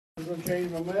going to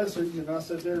change my message, and I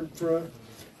sat there and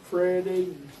fretted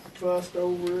and fussed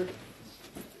over it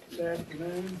this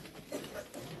afternoon.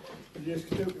 It just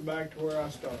took me back to where I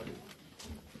started.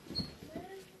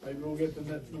 Maybe we'll get the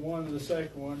one and the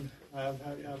second one.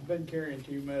 I've been carrying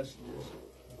 2 messages,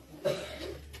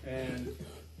 and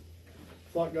I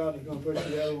thought God was going to put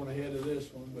the other one ahead of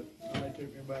this one, but now He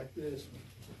took me back to this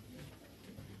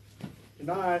one.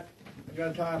 Tonight, I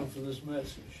got a title for this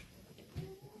message.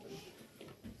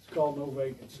 It's called No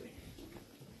Vacancy.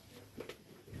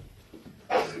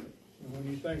 And when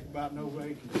you think about no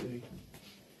vacancy,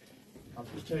 I'll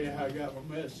just tell you how I got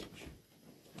my message.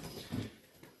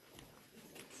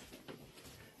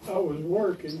 I was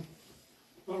working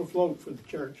on a float for the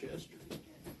church yesterday.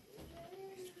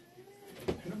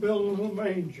 And I built a little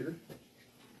manger.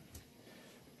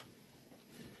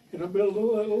 And I built a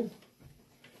little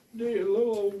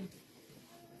deal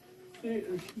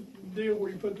where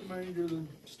you put the manger in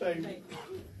the stable.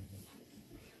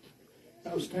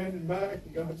 I was standing back,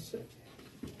 and God said,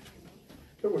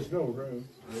 there was no room.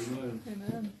 Amen.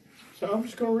 Amen. So I'm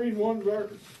just going to read one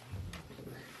verse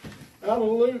out of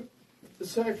Luke, the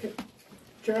 2nd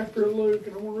chapter of Luke,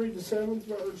 and I'm going to read the 7th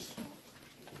verse.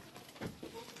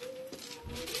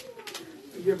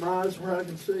 To get my eyes where I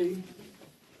can see.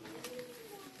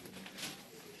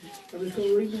 I'm just going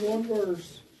to read the one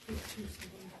verse.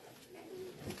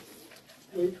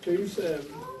 Luke 2:7.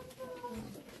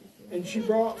 And she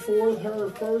brought forth her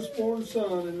firstborn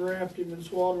son and wrapped him in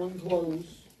swaddling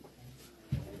clothes,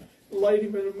 laid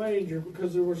him in a manger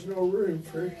because there was no room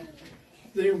for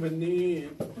them in the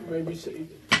inn. You may be seated.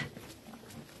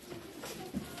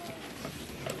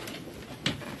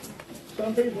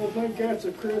 Some people think that's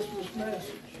a Christmas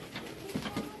message.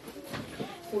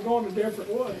 We're going a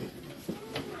different way.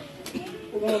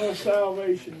 We're going a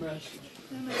salvation message.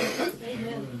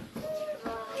 Amen.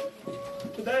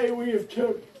 Today we have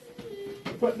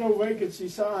put no vacancy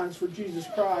signs for Jesus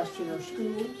Christ in our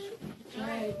schools.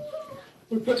 Right.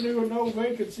 We put no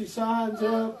vacancy signs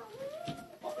up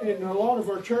in a lot of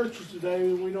our churches today,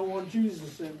 and we don't want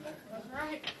Jesus in there. That's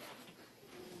right.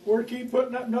 We keep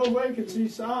putting up no vacancy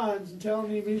signs and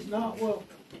telling him he's not welcome.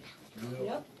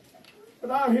 Yep. But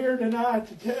I'm here tonight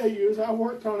to tell you, as I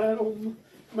worked on that old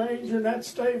manger and that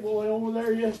stable over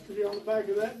there yesterday on the back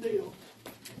of that deal,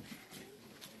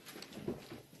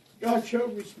 God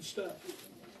showed me some stuff.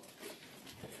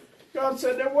 God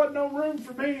said there wasn't no room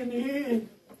for me in the inn.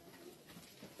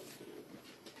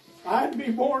 I had to be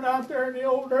born out there in the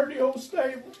old dirty old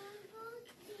stable.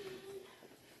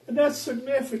 And that's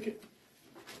significant.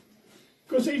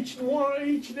 Because each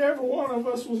and every one of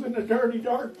us was in a dirty,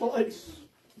 dark place.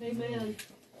 Amen.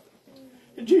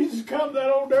 And Jesus come to that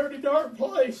old dirty, dark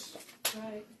place.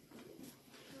 Right.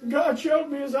 And God showed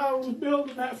me as I was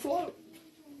building that float.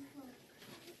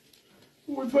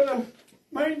 We put a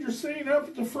manger scene up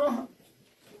at the front.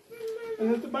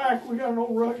 And at the back we got an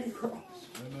old rugged cross.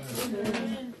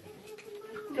 Amen.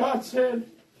 God said,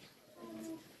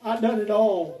 I done it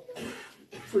all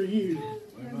for you.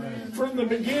 Amen. From the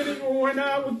beginning when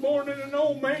I was born in an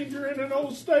old manger, in an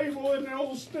old stable, in an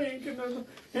old stink, and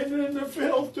in the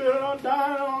filth, I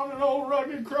died on an old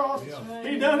rugged cross. Yeah.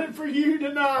 He done it for you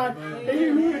tonight.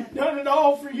 Amen. He done it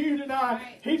all for you tonight.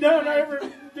 He done every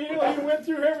deal. He went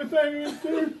through everything he went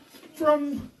through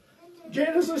from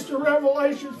Genesis to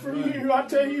Revelation for you. I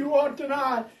tell you what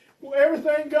tonight.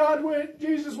 Everything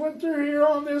Jesus went through here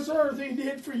on this earth, He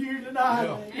did for you tonight.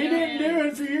 Yeah. He didn't do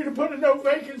it for you to put a no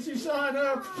vacancy sign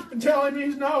up and tell Him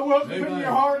He's not welcome in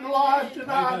your heart and life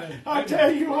tonight. Amen. I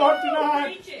tell you what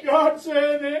tonight, God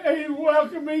said He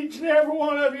welcome each and every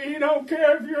one of you. He don't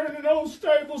care if you're in an old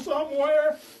stable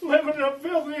somewhere, living a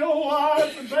filthy old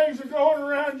life and things are going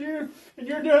around you and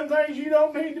you're doing things you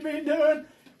don't need to be doing.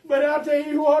 But I'll tell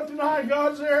you what, tonight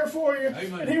God's there for you.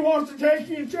 Amen. And He wants to take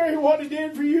you and show you what He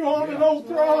did for you on an old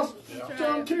cross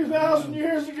some 2,000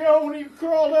 years ago when He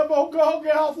crawled up old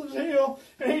Golgotha's hill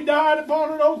and He died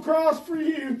upon an old cross for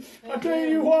you. I tell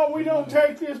you what, we don't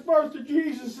take this birth of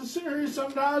Jesus as serious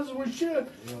sometimes as we should.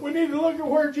 We need to look at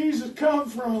where Jesus come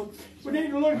from. We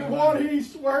need to look at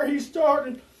where He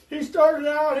started. He started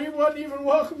out, He wasn't even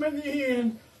welcome in the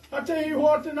end. I tell you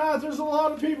what, tonight there's a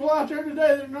lot of people out there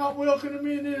today that are not welcoming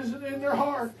Him in their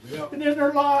heart and in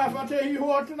their life. I tell you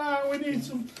what, tonight we need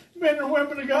some men and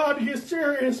women of God to get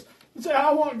serious and say,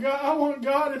 I want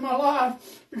God in my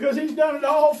life because He's done it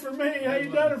all for me.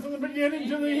 He's done it from the beginning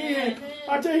to the end.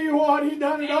 I tell you what, He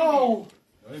done it all.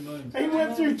 Amen. He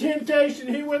went through temptation.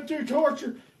 He went through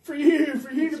torture for you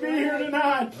to be here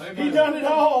tonight. Amen. He done it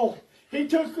all. He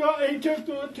took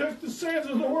the sins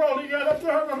of the world. He got up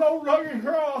there on an old rugged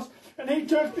cross, and He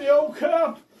took the old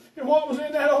cup And what was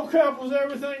in that old cup was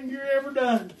everything you ever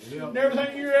done. And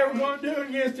everything you're ever going to do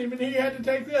against him. And he had to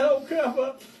take that old cup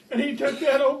up. And he took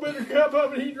that old bitter cup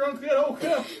up and he drank that old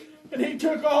cup. And he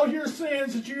took all your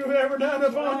sins that you've ever done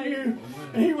upon you.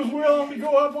 And he was willing to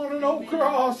go up on an old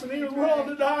cross. And he was willing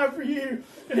to die for you.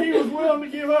 And he was willing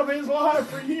to give up his life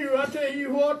for you. I tell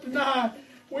you what, tonight,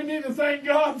 we need to thank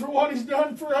God for what he's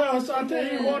done for us. I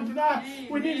tell you what, tonight,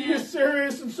 we need to get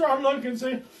serious and start looking and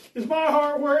say, is my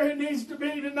heart where it needs to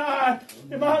be tonight?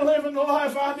 Am I living the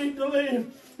life I need to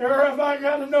live? Or have I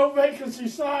got a no vacancy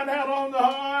sign out on my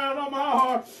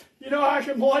heart? You know, I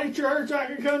can play church, I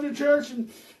can come to church and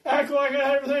act like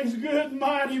everything's good and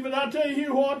mighty, but I tell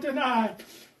you what tonight,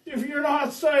 if you're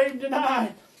not saved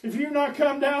tonight, if you've not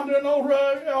come down to an old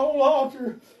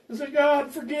altar and say,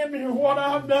 God, forgive me for what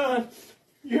I've done,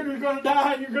 you're going to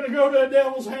die and you're going to go to a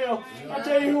devil's hell. I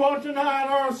tell you what tonight,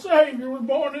 our Savior was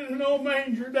born in an old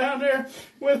manger down there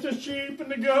with the sheep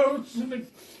and the goats and the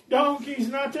donkeys.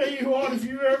 And I tell you what, if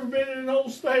you've ever been in an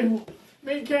old stable,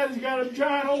 me and Kathy's got a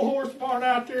giant old horse barn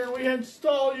out there. And we had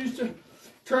used to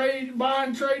buy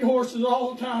and trade horses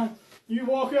all the time. You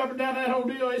walk up and down that old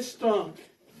deal, it stunk.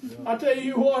 I tell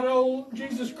you what, old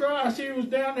Jesus Christ, he was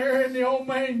down there in the old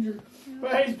manger.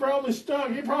 But he's probably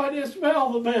stunk. He probably didn't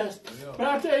smell the best. But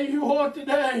I tell you what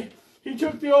today, he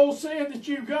took the old sin that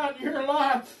you've got in your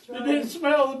life that didn't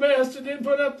smell the best and didn't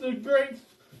put up the great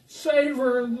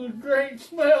savor and the great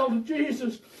smell to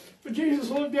Jesus. But Jesus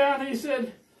looked down and he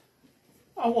said,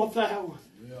 I want that one.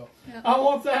 I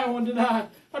want that one tonight.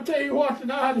 I tell you what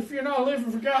tonight, if you're not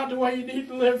living for God the way you need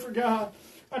to live for God,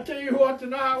 I tell you what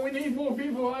tonight, we need more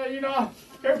people. You know,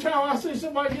 every time I see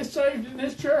somebody get saved in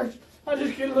this church, I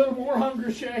just get a little more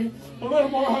hungry, Shane. A little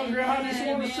more hungry. I just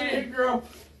want to see it grow.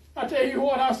 I tell you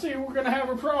what, I see we're going to have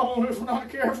a problem if we're not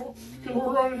careful because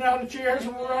we're running out of chairs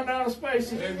and we're running out of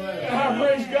spaces. Amen. And I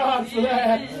praise God for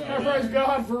that. I praise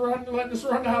God for letting us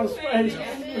run out of space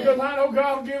because I know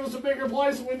God will give us a bigger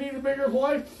place and we need a bigger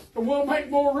place and we'll make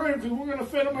more room because we're going to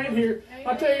fit them in here.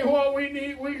 I tell you what, we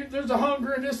need. There's a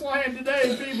hunger in this land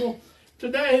today, people.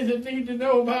 Today that need to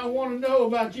want to know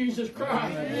about Jesus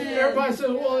Christ. Amen. Everybody says,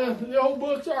 well, the old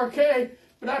book's archaic.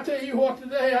 But I tell you what,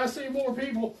 today I see more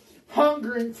people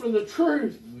hungering for the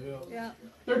truth. Yeah.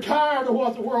 They're tired of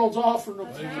what the world's offering them.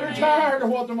 Amen. They're tired of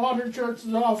what the modern church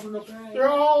is offering them. Right. They're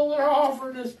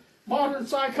offering is modern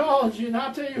psychology. And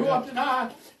I tell you what,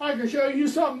 tonight, I can show you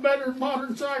something better than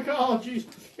modern psychology.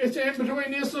 It's in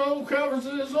between this old covers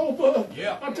and this old book.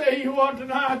 Yeah. I tell you what,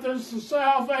 tonight, there's some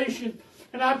salvation.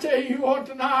 And I tell you what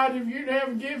tonight, if you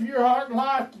never give your heart and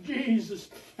life to Jesus,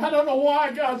 I don't know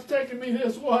why God's taking me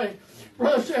this way,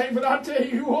 Brother Shane, but I tell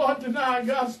you what tonight,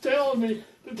 God's telling me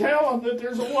to tell him that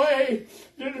there's a way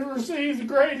to receive the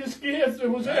greatest gift that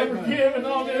was ever given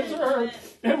on this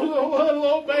earth. It was a little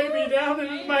old baby down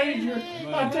in the manger.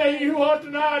 I tell you what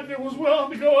tonight, that was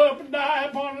willing to go up and die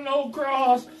upon an old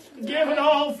cross. Give it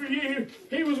all for you.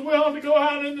 He was willing to go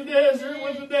out in the desert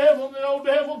with the devil. The old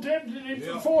devil tempted him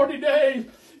for 40 days.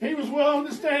 He was willing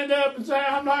to stand up and say,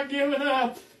 I'm not giving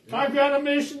up. I've got a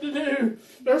mission to do.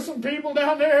 There's some people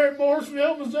down there in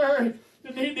Morrisville, Missouri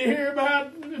that need to hear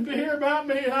about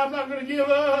me, and I'm not going to give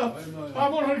up.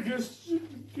 I'm going to just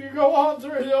go on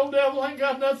through. The old devil ain't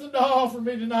got nothing to offer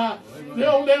me tonight.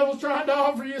 The old devil's trying to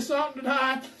offer you something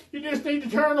tonight. You just need to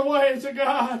turn away and say,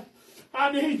 God, I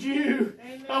need you.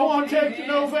 Amen. I want to take the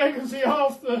no vacancy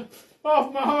off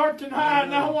my heart tonight,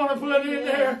 and I want to put in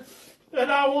there that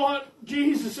I want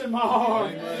Jesus in my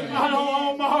heart. Amen. I don't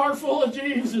want my heart full of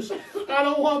Jesus. I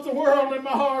don't want the world in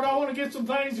my heart. I want to get some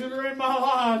things that are in my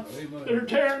life that are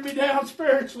tearing me down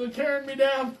spiritually, tearing me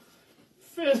down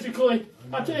physically.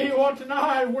 I tell you what,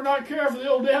 tonight, if we're not careful, the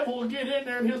old devil will get in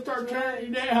there and he'll start tearing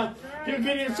you down. He'll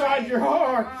get inside your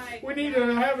heart. We need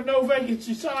to have a no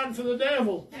vacancy sign for the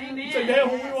devil. Say,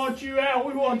 devil, we want you out.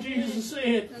 We want Jesus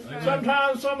in.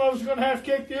 Sometimes some of us are going to have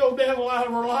to kick the old devil out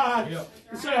of our lives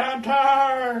and say, I'm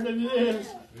tired of this.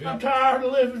 I'm tired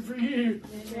of living for you.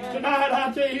 Tonight,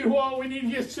 I tell you what, we need to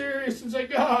get serious and say,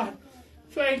 God,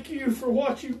 thank you for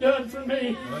what you've done for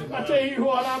me. I tell you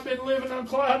what, I've been living on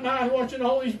cloud nine watching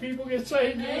all these people get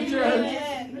saved in the church.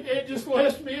 It just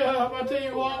lifts me up. I tell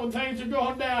you what, when things are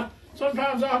going down,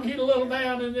 sometimes I'll get a little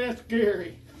down, and that's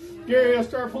Gary. Gary will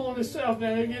start pulling himself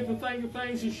down. He'll get to think of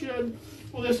things he shouldn't.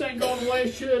 Well, this ain't going the way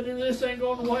it should, or this ain't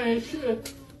going the way it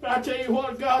should. But I tell you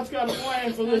what, God's got a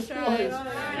plan for this place. He's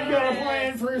got a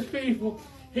plan for his people.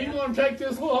 He's going to take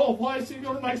this little old place. He's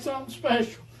going to make something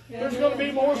special. There's going to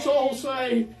be more souls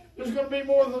saved. There's going to be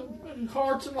more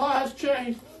hearts and lives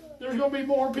changed. There's going to be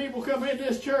more people come into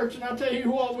this church. And I tell you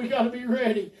what, we got to be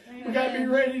ready. We got to be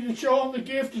ready to show them the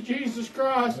gift of Jesus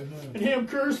Christ and Him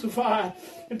crucified,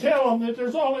 and tell them that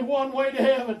there's only one way to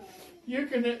heaven. You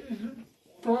can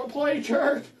play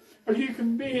church, or you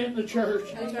can be in the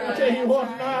church. I tell you what,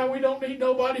 tonight, we don't need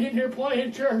nobody in here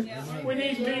playing church. We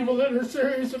need people that are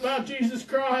serious about Jesus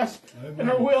Christ and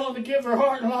are willing to give their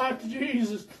heart and life to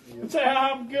Jesus and say,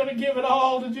 I'm going to give it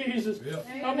all to Jesus.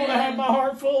 I'm going to have my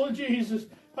heart full of Jesus.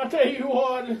 I tell you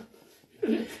what,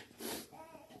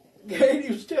 Katie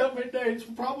was telling me today, it's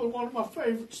probably one of my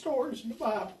favorite stories in the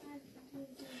Bible.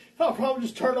 I'll probably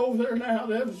just turn over there now.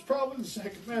 That was probably the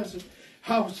second message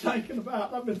I was thinking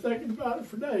about. I've been thinking about it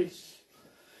for days.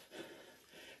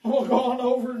 I'm going to go on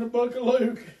over in the book of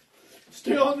Luke,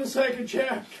 still in the second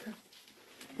chapter.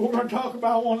 We're going to talk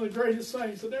about one of the greatest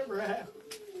things that ever happened.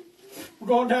 We're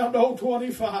going down to old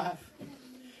 25.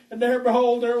 And there,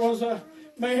 behold, there was a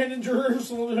man in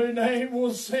Jerusalem whose name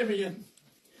was Simeon.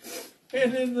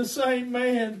 And then the same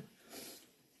man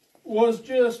was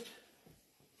just,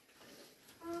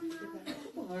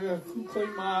 I got to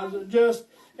clean my eyes, just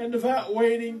and devout,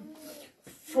 waiting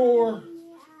for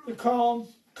the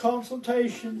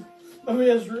consultation of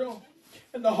Israel.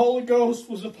 And the Holy Ghost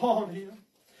was upon him.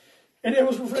 And it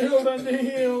was revealed unto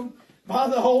him by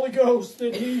the Holy Ghost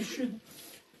that he should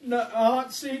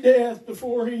not see death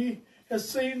before he has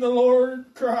seen the Lord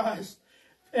Christ.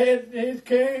 And it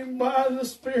came by the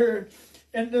Spirit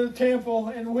into the temple.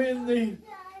 And when the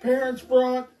parents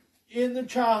brought in the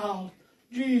child,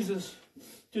 Jesus,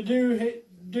 to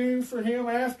do for him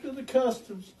after the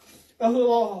customs of the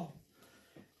law,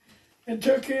 and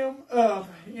took him up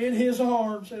in his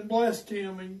arms and blessed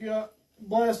him and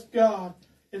blessed God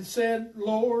and said,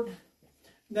 Lord,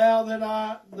 now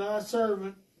that thy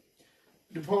servant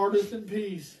departeth in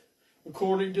peace,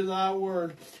 according to thy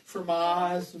word, for my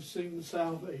eyes have seen the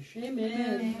salvation.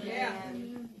 Amen. Yeah.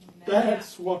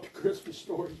 That's what the Christmas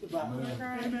story is about.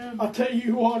 Amen. I'll tell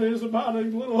you what, it is about a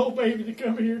little old baby that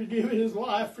come here to give his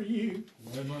life for you.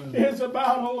 Amen. It's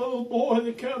about a little boy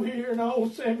that come here, and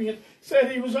old Simeon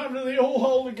said he was under the old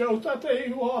Holy Ghost. I tell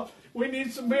you what, we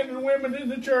need some men and women in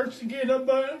the church to get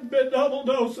a double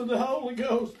dose of the Holy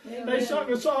Ghost. Amen. They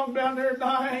sung a song down there in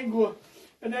Niagara,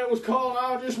 and that was called,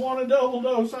 I Just Want a Double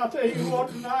Dose. I tell you what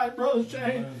tonight, Brother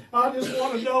Shane, I just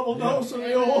want a double dose of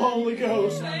the old Holy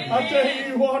Ghost. I tell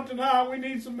you what tonight, we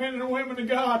need some men and women of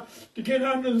God to get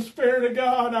under the Spirit of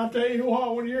God. I tell you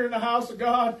what, when you're in the house of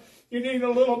God, you need a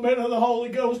little bit of the Holy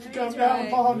Ghost to come down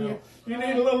upon you. You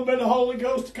need a little bit of the Holy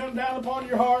Ghost to come down upon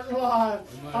your heart and life.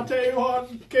 I tell you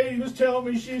what, Katie was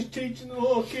telling me she's teaching the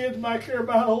little kids back here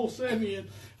about old Simeon.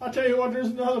 I tell you what, there's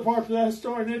another part to that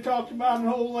story. And they talked about an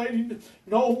old lady,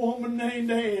 an old woman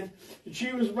named Ann. And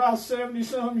she was about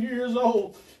 70-some years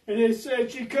old. And they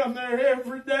said she come there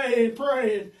every day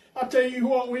praying. I tell you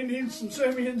what, we need some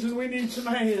Simeons and we need some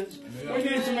hands. Yeah. We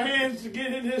need some hands to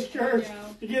get in this church,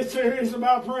 to get serious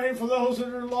about praying for those that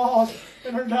are lost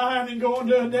and are dying and going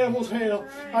to a devil's hell.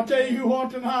 I tell you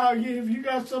what tonight, if you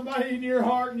got somebody in your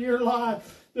heart and your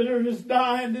life that are just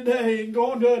dying today and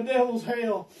going to a devil's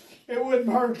hell, it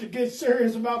wouldn't hurt to get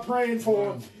serious about praying for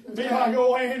them. Be like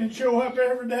old Ann and show up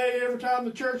every day, every time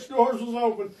the church doors was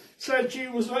open, said she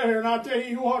was there. And I tell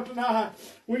you what tonight,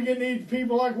 we need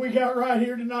people like we got right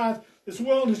here tonight that's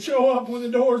willing to show up when the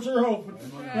doors are open.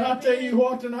 And I tell you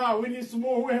what tonight, we need some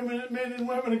more men and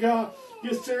women of God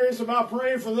get serious about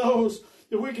praying for those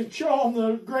that we can show them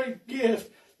the great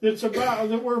gift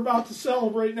that we're about to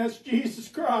celebrate, and that's Jesus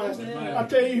Christ. Amen. I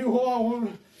tell you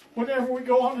what, whenever we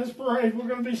go on this parade, we're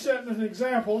going to be setting an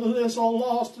example to this old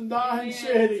lost and dying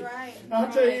city. Right. I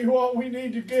tell you what, we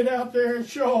need to get out there and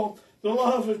show them the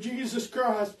love of Jesus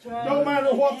Christ. Right. No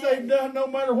matter what they've done, no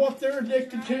matter what they're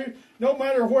addicted to, no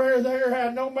matter where they're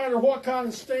at, no matter what kind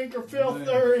of stink or filth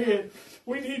they're in,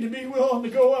 we need to be willing to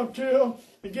go up to them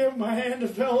and give them a hand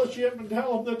of fellowship and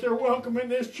tell them that they're welcome in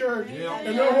this church. Yeah.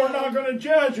 And that we're not going to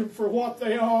judge them for what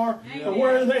they are or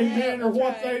where they've been or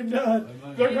what they've done.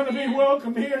 They're going to be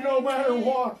welcome here no matter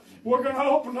what. We're going to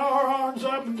open our arms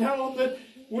up and tell them that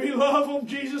we love them,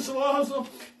 Jesus loves them,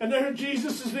 and their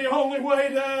Jesus is the only way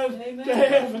to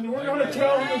heaven. We're going to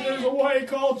tell them that there's a way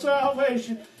called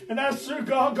salvation, and that's through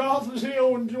Golgotha's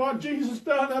Hill and what Jesus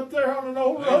done up there on an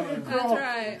old rugged cross.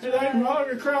 And they hung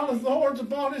a crown of thorns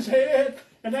upon his head,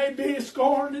 and they beat,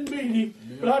 scorned and beat him.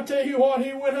 But I tell you what,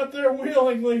 he went up there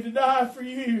willingly to die for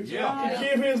you, to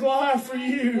give his life for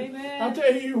you. Amen. I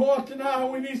tell you what, tonight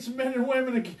we need some men and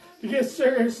women to get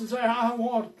serious and say, I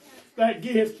want that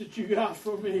gift that you got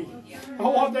for me. I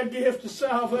want that gift of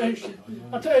salvation.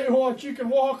 I tell you what, you can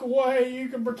walk away, you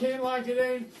can pretend like it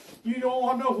ain't, you don't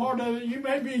want no part of it. You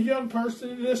may be a young person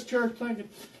in this church thinking,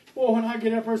 Well, when I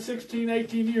get up there 16,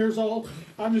 18 years old,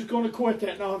 I'm just going to quit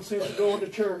that nonsense of going to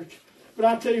church. But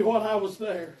I tell you what, I was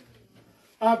there.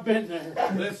 I've been there.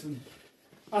 Listen.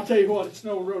 I tell you what, it's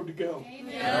no road to go.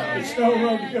 Amen. It's no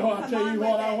road to go. I tell you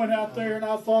what, I went out there and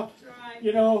I thought,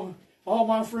 you know, all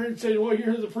my friends said, well,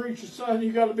 you're the preacher's son.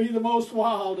 You got to be the most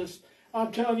wildest.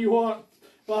 I'm telling you what,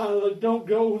 don't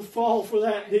go fall for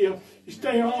that deal. You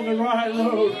stay on the right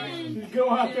road. You go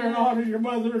out there and honor your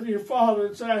mother and your father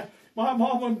and say, my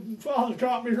mom and father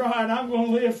taught me right. I'm going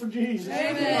to live for Jesus.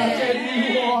 Amen. I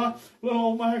tell you what,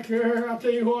 little Mike here, I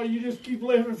tell you what, you just keep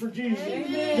living for Jesus.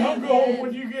 Amen. Don't go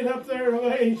when you get up there of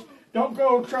age. Don't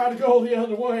go try to go the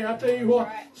other way. I tell you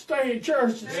what, stay in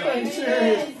church and stay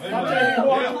serious. Amen. I tell you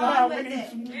what, tonight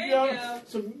we need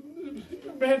some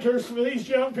mentors for these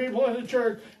young people in the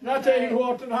church. And I tell you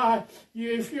what, tonight,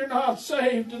 if you're not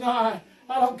saved tonight,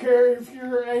 I don't care if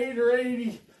you're 8 or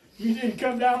 80. You need to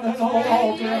come down to that old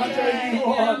altar.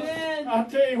 I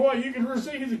tell you what, you can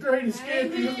receive the greatest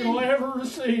gift you can ever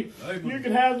receive. You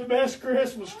can have the best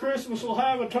Christmas. Christmas will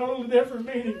have a totally different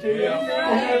meaning to you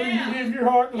whenever you give your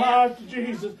heart and life to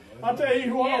Jesus. I tell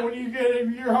you what, when you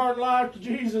give your heart and life to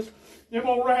Jesus, them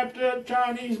old wrapped up,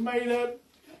 Chinese made up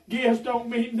gifts don't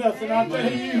mean nothing. I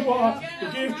tell you what, the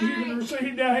gift you can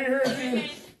receive down here if you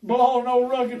blow an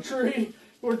old rugged tree,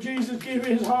 where Jesus gave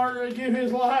his heart and gave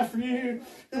his life for you,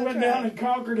 who went down and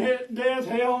conquered death,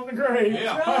 hell, and the grave.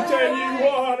 Yeah. I tell you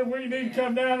what, we need to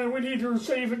come down and we need to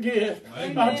receive a gift.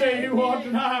 Amen. I tell you what,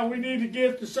 tonight we need a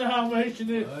gift of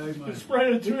salvation and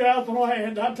spread it throughout the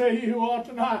land. I tell you what,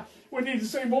 tonight we need to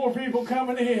see more people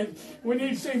coming in. We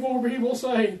need to see more people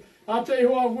saved. I tell you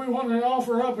what, we want to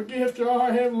offer up a gift to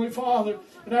our Heavenly Father,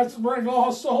 and that's to bring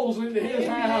lost souls into His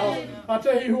house. I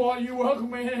tell you what, you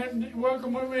welcome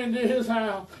them into His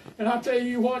house. And I tell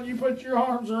you what, you put your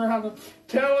arms around them.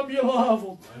 Tell them you love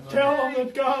them. Amen. Tell them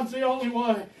that God's the only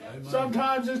way. Amen.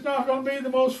 Sometimes it's not going to be the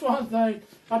most fun thing.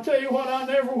 I tell you what, I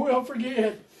never will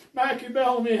forget. Mackie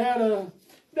Bellamy had a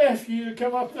nephew to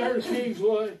come up there to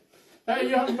Kingsway. That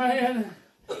young man,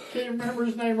 can't remember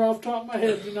his name off the top of my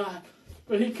head tonight.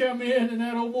 But he come in, and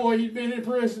that old boy, he'd been in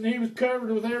prison. He was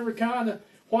covered with every kind of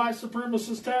white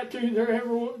supremacist tattoo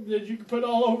that you could put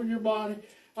all over your body.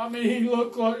 I mean, he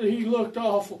looked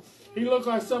awful. He looked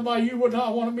like somebody you would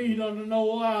not want to meet on an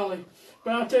old alley.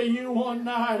 But I tell you, one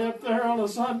night up there on a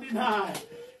Sunday night,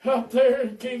 up there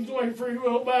in Kingsway Free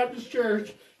Will Baptist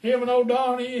Church, him and old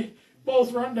Donnie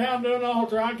both run down to an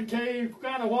altar. I can tell you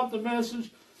kind of what the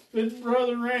message that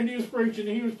Brother Randy was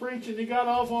preaching. He was preaching. He got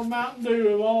off on Mountain Dew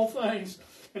of all things.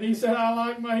 And he said,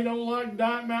 he don't like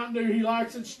Diet Mountain Dew. He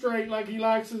likes it straight like he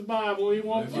likes his Bible. He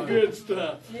wants the good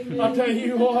stuff. I'll tell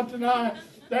you what tonight,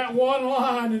 that one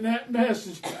line in that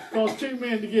message caused two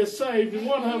men to get saved. And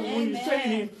one of them, when you see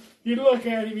him, you'd look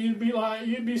at him,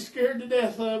 you'd be scared to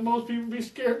death of him. Most people would be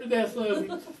scared to death of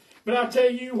him. But I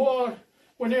tell you what,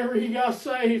 whenever he got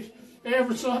saved,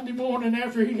 every Sunday morning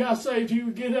after he got saved, he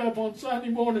would get up on Sunday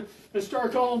morning and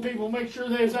start calling people, make sure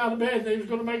they was out of bed and they was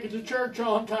going to make it to church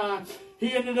on time.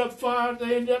 They ended up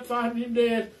finding him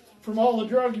dead from all the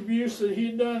drug abuse that he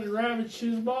had done and ravaged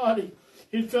his body.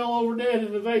 He fell over dead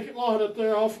in a vacant lot up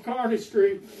there off of Kearney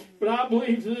Street. But I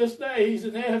believe to this day he's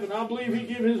in heaven. I believe he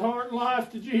gave his heart and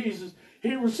life to Jesus.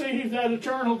 He received that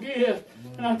eternal gift.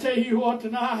 And I tell you what,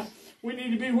 tonight, we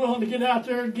need to be willing to get out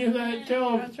there and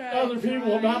tell other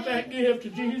people about that gift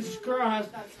of Jesus Christ.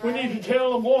 We need to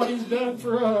tell them what He's done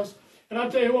for us. And I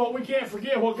tell you what, we can't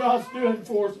forget what God's doing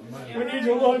for us. We need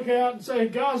to look out and say,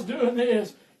 God's doing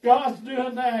this. God's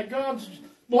doing that. God's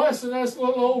blessing this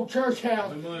little old church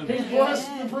house. He's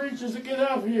blessing the preachers that get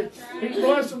up here. He's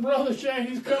blessing Brother Shane.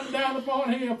 He's coming down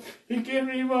upon him. He's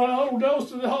giving him an old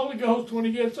dose of the Holy Ghost when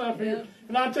he gets up here.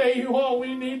 And I tell you what,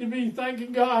 we need to be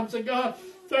thanking God and say, God,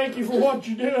 thank you for what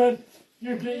you're doing.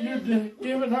 You're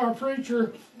giving our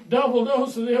preacher double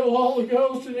dose of the Holy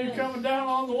Ghost, and you're coming down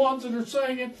on the ones that are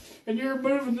singing, and you're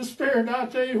moving the Spirit. And I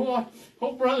tell you what,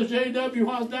 old Brother J.W.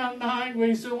 when I was down in Iowa,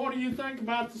 he said, what do you think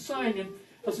about the singing?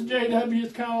 I said, J.W.,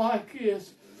 it's kind of like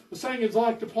this. The singing's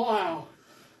like the plow.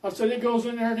 I said, it goes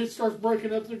in there and it starts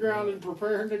breaking up the ground and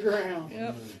preparing the ground.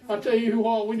 Yep. I tell you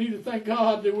what, we need to thank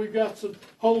God that we've got some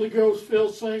Holy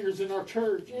Ghost-filled singers in our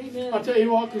church. Amen. I tell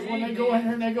you what, because when they go in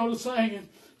here and they go to singing,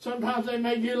 sometimes they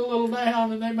may get a little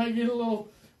down and they may get a little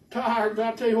tired, but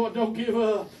I tell you what, don't give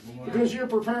up, because you're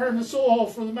preparing the soil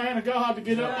for the man of God to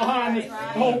get up behind the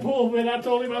whole pulpit. I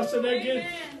told him, I said,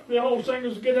 the old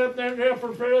singers get up there and they'll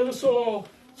prepare the soil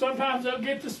sometimes they'll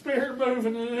get the Spirit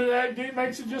moving, and that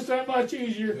makes it just that much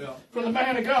easier for the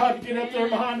man of God to get up there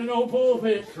behind an old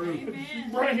pulpit,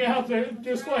 bring out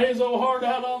just lay his old heart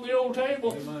out on the old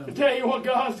table, and tell you what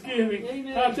God's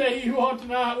giving. I'll tell you what,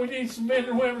 tonight we need some men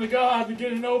and women of God to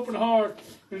get an open heart,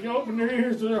 and open their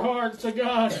ears to their heart and say,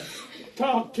 God,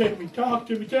 talk to me,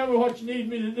 tell me what you need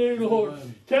me to do, Lord.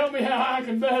 Tell me how I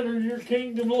can better your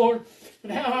kingdom, Lord,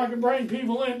 and how I can bring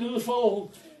people into the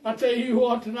fold. I tell you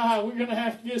what, tonight we're going to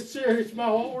have to get serious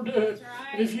about what we're doing.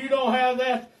 And if you don't have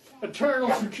that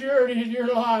eternal security in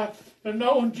your life and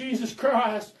knowing Jesus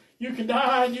Christ, you can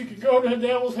die and you can go to the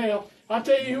devil's hell. I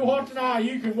tell you what, tonight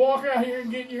you can walk out here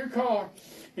and get in your car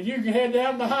and you can head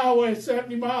down the highway at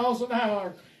 70 miles an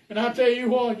hour. And I tell you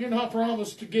what, you're not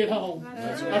promised to get home.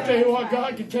 I tell you what,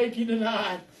 God can take you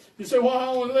tonight. You say, well, I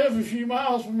only live a few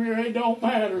miles from here. It don't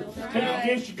matter. It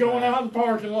gets you going out of the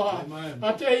parking lot.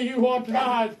 I tell you what,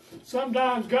 tonight,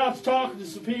 sometimes God's talking to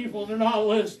some people and they're not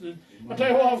listening. I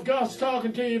tell you what, if God's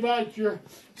talking to you about your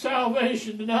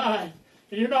salvation tonight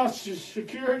and you're not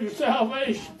securing your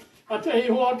salvation, I tell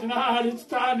you what, tonight, it's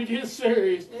time to get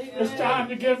serious. It's time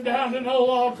to get down to an old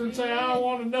altar and say, I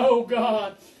want to know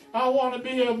God. I want to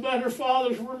be a better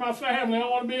father for my family. I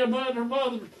want to be a better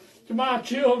mother to my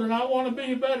children. I want to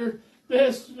be a better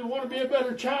this. I want to be a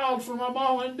better child for my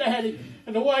mom and daddy.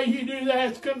 And the way you do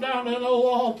that is come down to an old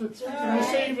altar and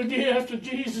receive a gift of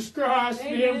Jesus Christ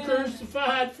and Him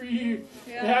crucified for you.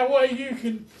 Yeah. That way you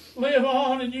can live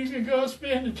on and you can go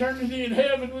spend eternity in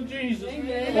heaven with Jesus.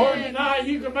 Amen. Or tonight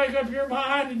you can make up your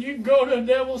mind and you can go to the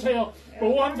devil's hell. But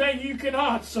one thing you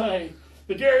cannot say,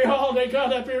 but Gary Holiday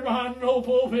got up here behind an old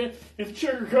pulpit and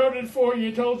sugarcoated it for you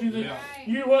and told you that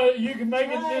you can make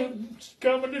it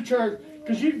coming to church.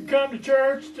 Because you can come to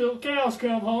church till the cows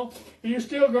come home, and you're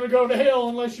still going to go to hell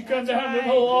unless you come down to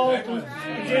the old altar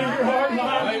and give your heart and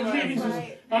life to Jesus.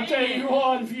 I tell you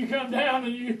what, if you come down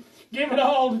and you give it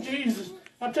all to Jesus,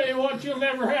 I tell you what, you'll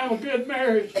never have a good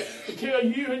marriage until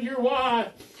you and your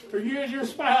wife or you and your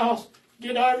spouse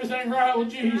get everything right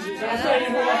with Jesus. I tell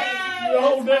you what, the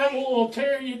old devil will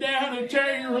tear you down and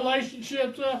tear your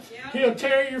relationships up. He'll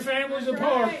tear your families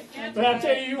apart. But I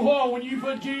tell you what, when you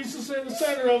put Jesus in the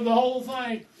center of the whole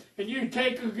thing, and you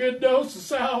take a good dose of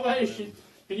salvation,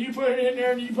 and you put it in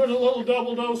there, and you put a little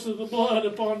double dose of the blood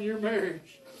upon your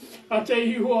marriage, I tell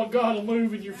you what, God will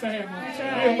move in your family.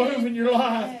 He'll move in your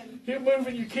life. He'll move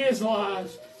in your kids'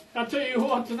 lives. I tell you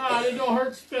what, tonight, it don't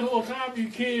hurt to spend a little time with your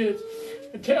kids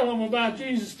and tell them about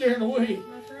Jesus during the week.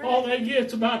 All they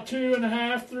get's about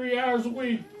 2.5, 3 hours a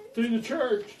week through the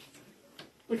church.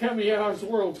 Look how many hours the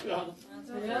world's got them.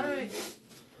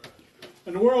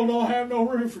 And the world don't have no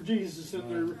room for Jesus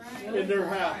in their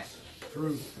house.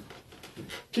 True.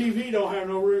 TV don't have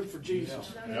no room for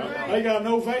Jesus. They got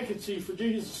no vacancy for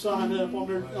Jesus to sign up on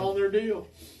their deal.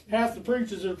 Half the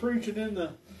preachers that are preaching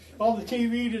on the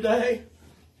TV today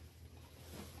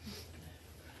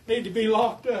need to be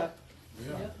locked up.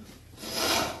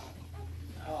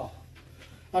 Oh,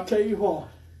 I'll tell you what.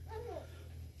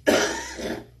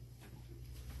 But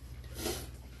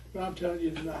I'm telling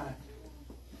you tonight,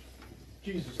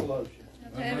 Jesus loves you.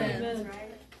 Amen. That's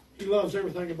right. He loves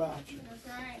everything about you. That's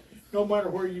right. No matter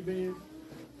where you've been,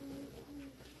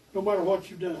 no matter what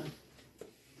you've done,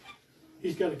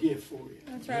 He's got a gift for you.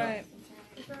 That's right.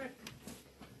 That's right.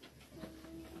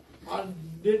 I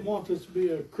didn't want this to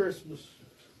be a Christmas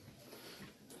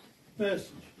message.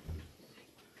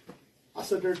 I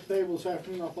sat there at the table this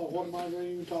afternoon and I thought, what am I going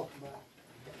to even talk about?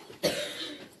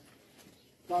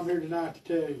 But I'm here tonight to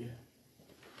tell you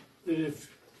that if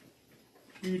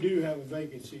you do have a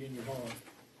vacancy in your heart,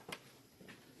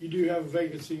 you do have a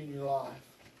vacancy in your life,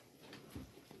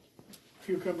 if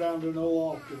you come down to an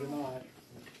old altar tonight,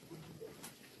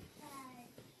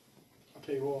 I'll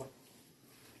tell you what,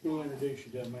 we'll introduce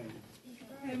you to that man.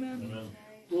 Amen.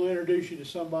 We'll introduce you to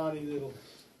somebody that'll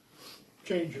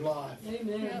change your life.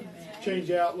 Amen. Change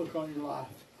the outlook on your life.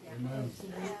 Amen.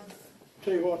 I'll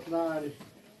tell you what, tonight,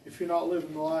 if you're not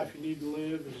living the life you need to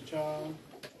live as a child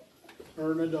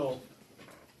or an adult,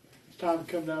 it's time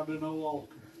to come down to an old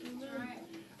altar.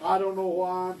 I don't know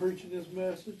why I'm preaching this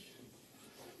message.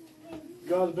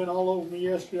 God's been all over me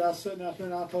yesterday. I was sitting out there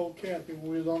and I told Kathy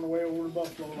when we was on the way over to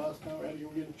Buffalo last night, we had to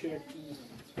go get a check from the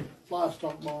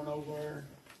livestock barn over there.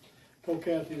 I told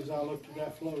Kathy as I looked at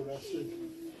that float, I said,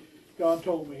 God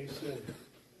told me, He said,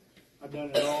 I've done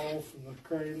it all from the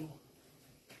cradle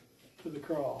to the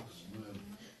cross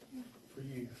for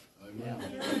you.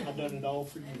 I've done it all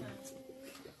for you.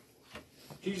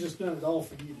 Jesus done it all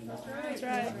for you tonight. That's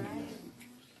right.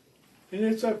 And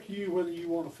it's up to you whether you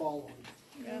want to follow Him.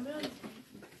 Amen.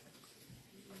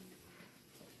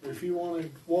 If you want to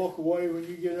walk away when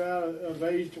you get out of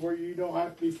age to where you don't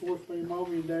have to be forced by your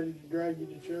mommy and daddy to drag you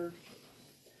to church.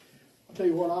 I'll tell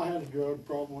you what, I had a drug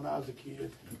problem when I was a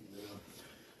kid.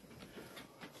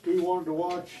 We wanted to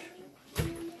watch,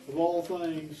 of all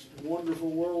things, Wonderful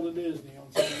World of Disney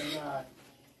on Sunday night.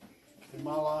 In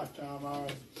my lifetime,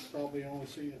 I've probably only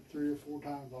seen it 3 or 4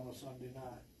 times on a Sunday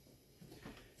night.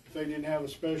 If they didn't have a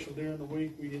special during the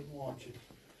week, we didn't watch it.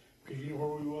 Because you know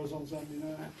where we was on Sunday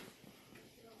night?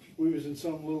 We was in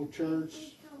some little church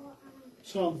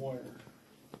somewhere.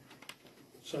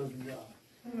 Serving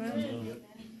God. Amen.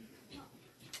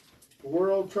 The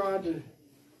world tried to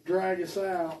drag us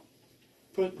out,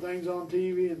 putting things on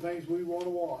TV and things we want to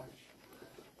watch.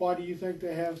 Why do you think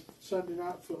they have Sunday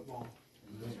night football?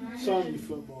 Sunday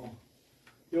football.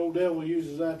 The old devil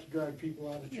uses that to drag people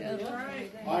out of church. Yeah, that's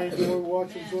right. I enjoy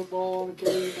watching football on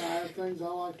occasion. I have things I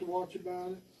like to watch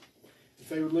about it. If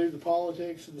they would leave the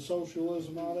politics and the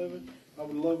socialism out of it, I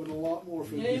would love it a lot more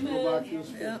if we could go back to the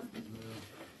sport. Yep.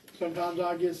 Sometimes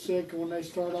I get sick when they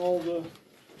start all the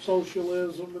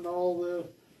socialism and all the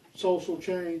social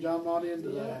change. I'm not into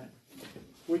that.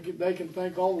 They can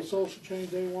think all the social change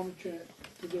they want to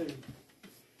do.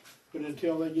 But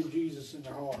until they get Jesus in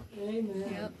their heart,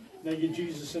 Yep. they get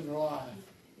Jesus in their life,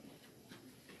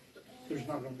 there's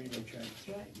not going to be no change.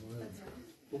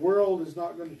 The world is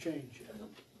not going to change it.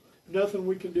 Nothing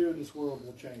we can do in this world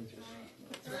will change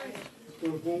us.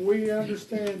 But when we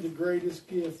understand the greatest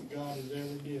gift God has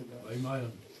ever given us,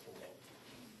 Amen.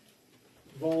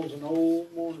 involves an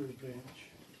old mourner's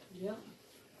bench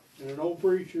and an old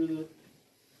preacher that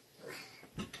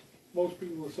most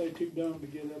people would say too dumb to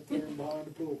get up there and behind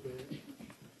the pulpit.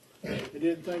 They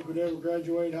didn't think would ever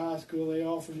graduate high school. They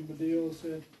offered him a deal and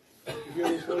said, if you'll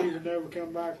just leave and never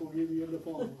come back, we'll give you a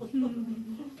diploma.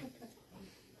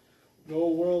 The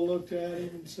old world looked at him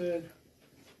and said,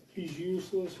 he's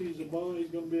useless, he's a bum, he's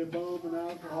going to be a bum and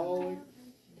alcoholic.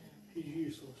 He's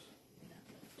useless.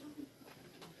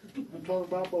 I'm talking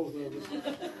about both of us.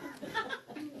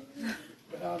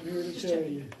 But I'm here to tell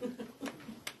you,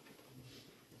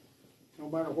 no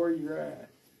matter where you're at,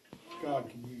 God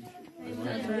can use you.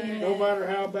 That's right. No matter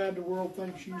how bad the world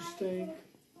thinks you stink,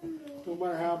 no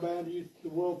matter how bad the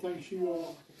world thinks you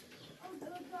are,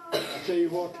 I'll tell you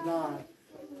what tonight,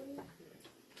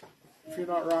 if you're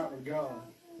not right with God,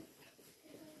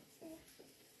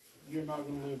 you're not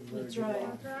going to live a very good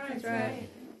life. That's right.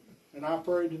 And I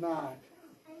pray tonight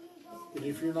that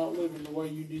if you're not living the way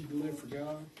you need to live for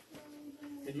God,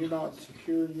 and you're not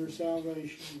secure in your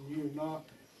salvation, and you're not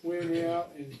went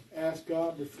out and asked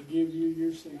God to forgive you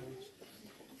your sins,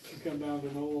 you come down to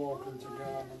an old altar and say,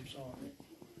 God, I'm sorry.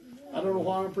 I don't know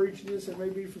why I'm preaching this. It may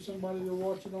be for somebody that's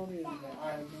watching on the internet.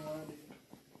 I have no idea.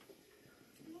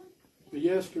 But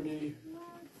yesterday,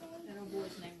 That old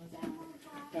boy's name was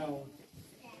Alan.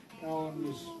 Alan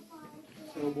was,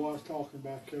 the old boy I was talking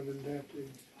about, covered in tattoos.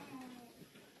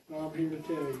 But I'm here to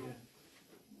tell you,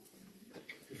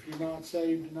 if you're not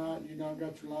saved tonight and you've not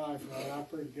got your life right, I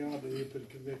pray to God that He'll put a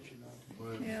conviction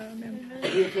on you. Yeah, amen.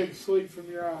 He'll take sleep from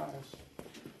your eyes.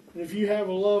 And if you have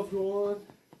a loved one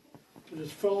that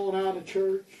has fallen out of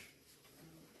church,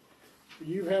 or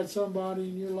you've had somebody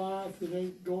in your life that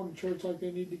ain't going to church like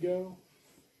they need to go,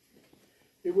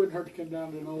 it wouldn't hurt to come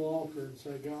down to an old altar and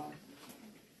say, God,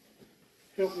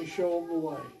 help me show them the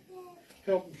way.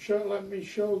 Let me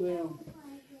show them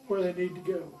where they need to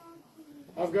go.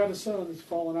 I've got a son that's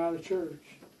fallen out of church.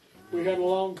 We had a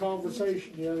long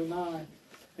conversation the other night,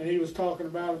 and he was talking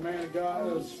about a man of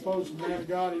God, a supposed man of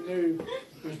God he knew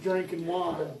was drinking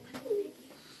wine,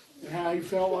 and how he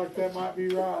felt like that might be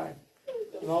right.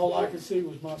 And all I could see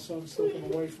was my son slipping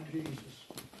away from Jesus.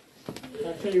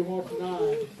 I tell you what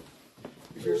tonight,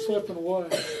 if you're slipping away,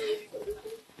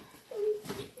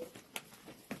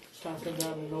 it's time to come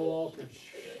down to an old altar.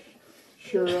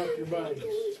 Sure up your base.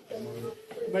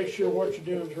 Make sure what you're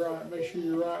doing is right. Make sure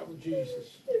you're right with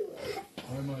Jesus.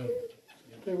 Amen.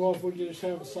 Tell you what, if we could just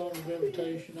have a song of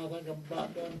invitation, I think I'm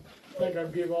about done. I think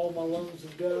I'd give all my lungs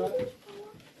of God.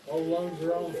 All lungs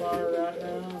are on fire right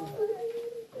now.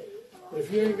 But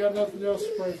if you ain't got nothing else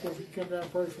to pray for, if you come down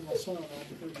and pray for my son,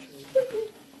 I'd appreciate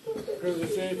it. Because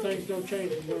if things don't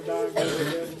change, I'm going to die and go to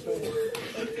hell.